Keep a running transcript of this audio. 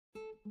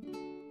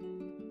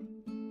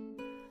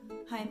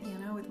Hi, I'm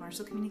Anna with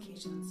Marshall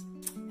Communications,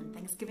 and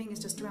Thanksgiving is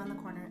just around the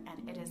corner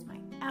and it is my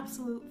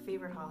absolute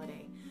favorite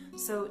holiday.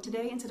 So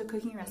today, instead of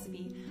cooking a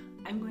recipe,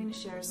 I'm going to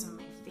share some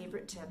of my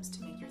favorite tips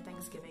to make your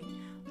Thanksgiving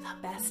the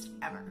best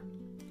ever.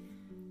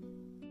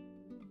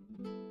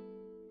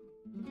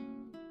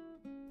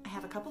 I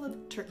have a couple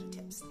of turkey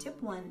tips.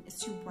 Tip 1 is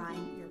to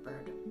brine your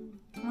bird.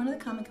 One of the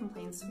common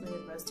complaints with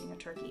roasting a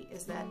turkey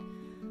is that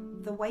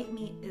the white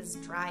meat is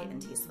dry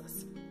and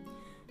tasteless.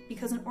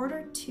 Because in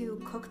order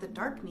to cook the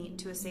dark meat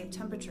to a safe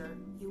temperature,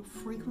 you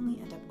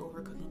frequently end up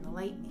overcooking the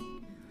light meat.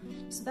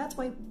 So that's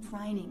why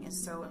brining is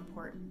so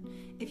important.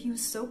 If you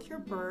soak your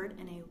bird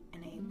in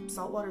a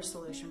saltwater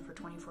solution for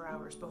 24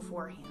 hours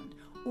beforehand,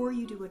 or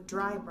you do a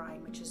dry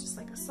brine, which is just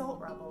like a salt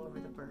rub all over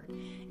the bird,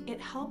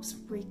 it helps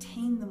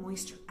retain the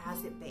moisture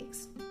as it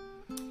bakes.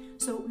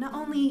 So not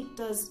only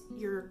does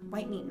your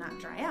white meat not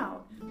dry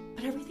out,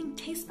 but everything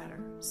tastes better.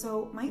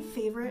 So my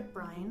favorite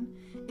brine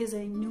is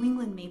a New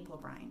England maple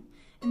brine.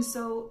 And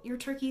so your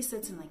turkey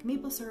sits in like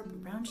maple syrup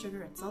and brown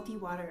sugar and salty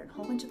water and a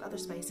whole bunch of other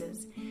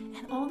spices,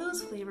 and all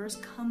those flavors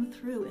come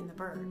through in the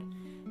bird,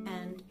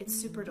 and it's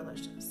super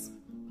delicious.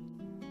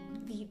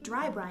 The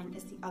dry brine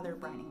is the other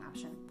brining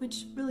option,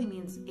 which really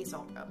means a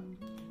salt rub.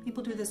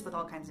 People do this with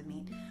all kinds of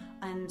meat,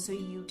 and so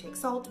you take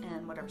salt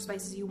and whatever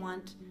spices you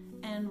want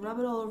and rub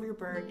it all over your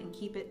bird and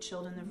keep it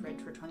chilled in the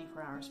fridge for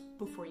 24 hours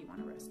before you want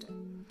to roast it.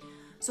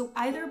 So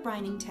either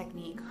brining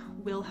technique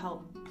will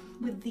help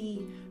with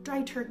the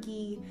dry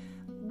turkey,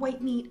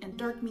 white meat and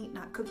dark meat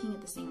not cooking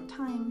at the same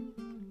time.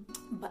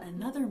 But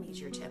another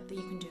major tip that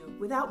you can do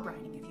without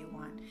brining if you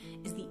want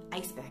is the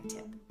ice bag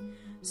tip.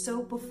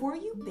 So before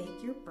you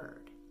bake your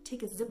bird,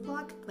 take a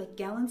Ziploc, like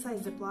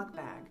gallon-sized Ziploc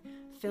bag,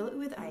 fill it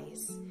with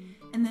ice,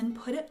 and then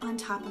put it on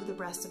top of the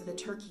breast of the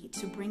turkey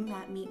to bring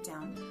that meat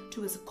down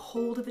to as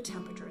cold of a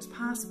temperature as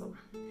possible.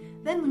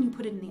 Then when you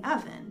put it in the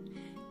oven,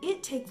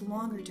 it takes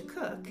longer to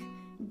cook,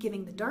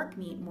 giving the dark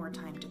meat more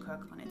time to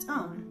cook on its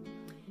own,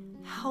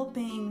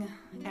 helping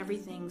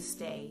everything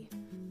stay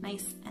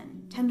nice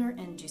and tender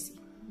and juicy.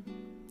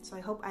 So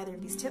I hope either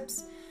of these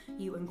tips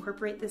you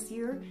incorporate this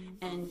year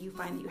and you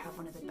find that you have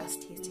one of the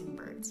best tasting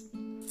birds.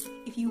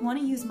 If you want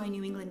to use my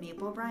New England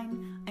maple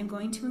brine, I'm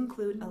going to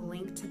include a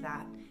link to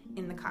that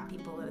in the copy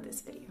below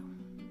this video.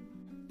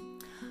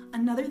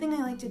 Another thing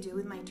I like to do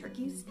with my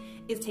turkeys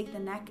is take the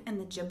neck and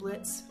the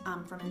giblets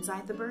from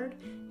inside the bird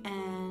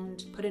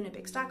and put it in a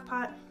big stock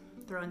pot,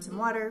 throw in some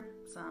water,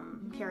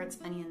 some carrots,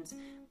 onions,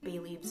 bay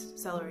leaves,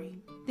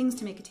 celery, things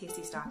to make a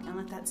tasty stock, and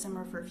let that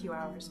simmer for a few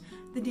hours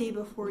the day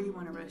before you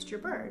want to roast your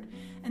bird.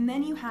 And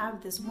then you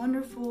have this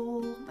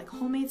wonderful like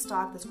homemade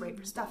stock that's great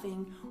for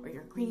stuffing or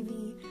your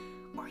gravy,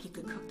 or you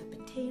could cook the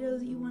potatoes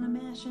that you want to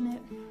mash in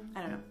it.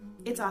 I don't know,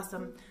 it's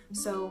awesome.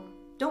 So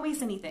don't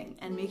waste anything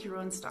and make your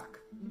own stock.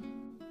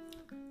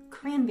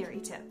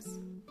 Cranberry tips.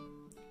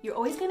 You're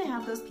always going to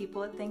have those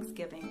people at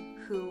Thanksgiving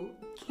who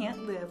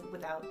can't live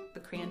without the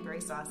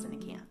cranberry sauce in a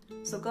can.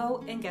 So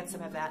go and get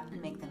some of that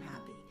and make them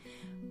happy.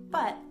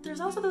 But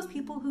there's also those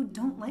people who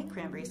don't like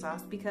cranberry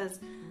sauce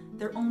because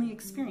their only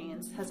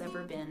experience has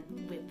ever been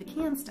with the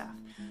canned stuff.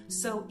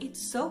 So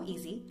it's so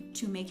easy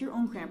to make your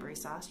own cranberry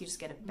sauce. You just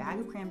get a bag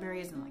of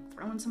cranberries and like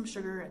throw in some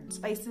sugar and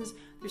spices.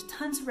 There's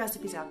tons of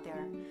recipes out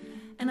there.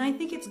 And I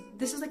think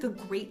this is like a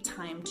great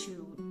time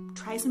to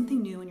try something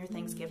new in your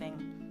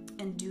Thanksgiving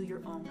and do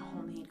your own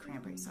homemade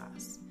cranberry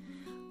sauce.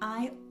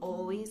 I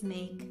always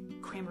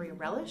make cranberry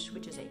relish,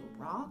 which is a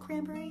raw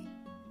cranberry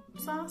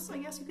sauce, I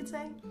guess you could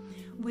say,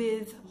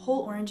 with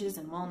whole oranges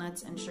and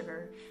walnuts and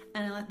sugar,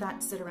 and I let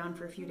that sit around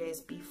for a few days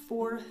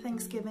before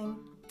Thanksgiving.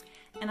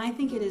 And I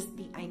think it is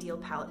the ideal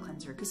palate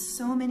cleanser because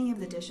so many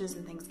of the dishes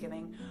in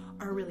Thanksgiving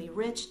are really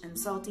rich and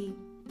salty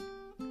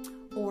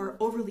or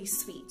overly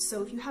sweet.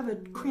 So if you have a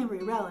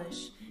cranberry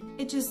relish,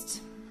 it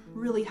just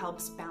really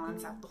helps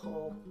balance out the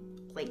whole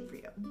plate for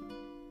you.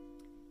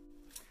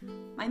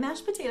 My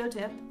mashed potato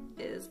tip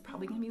is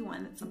probably going to be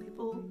one that some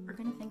people are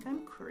going to think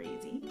I'm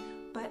crazy,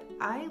 but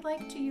I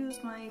like to use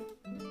my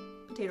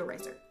potato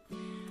ricer.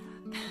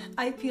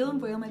 I peel and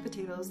boil my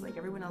potatoes like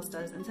everyone else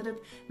does. Instead of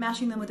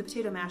mashing them with a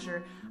potato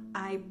masher,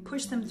 I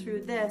push them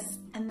through this,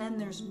 and then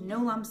there's no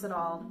lumps at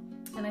all,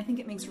 and I think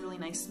it makes really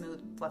nice,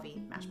 smooth,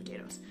 fluffy mashed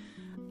potatoes.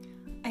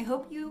 I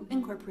hope you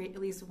incorporate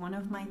at least one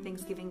of my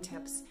Thanksgiving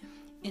tips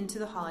into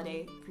the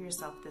holiday for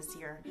yourself this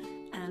year,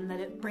 and that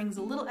it brings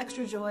a little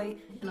extra joy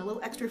and a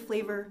little extra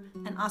flavor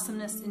and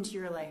awesomeness into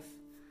your life.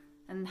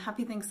 And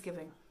happy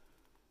Thanksgiving.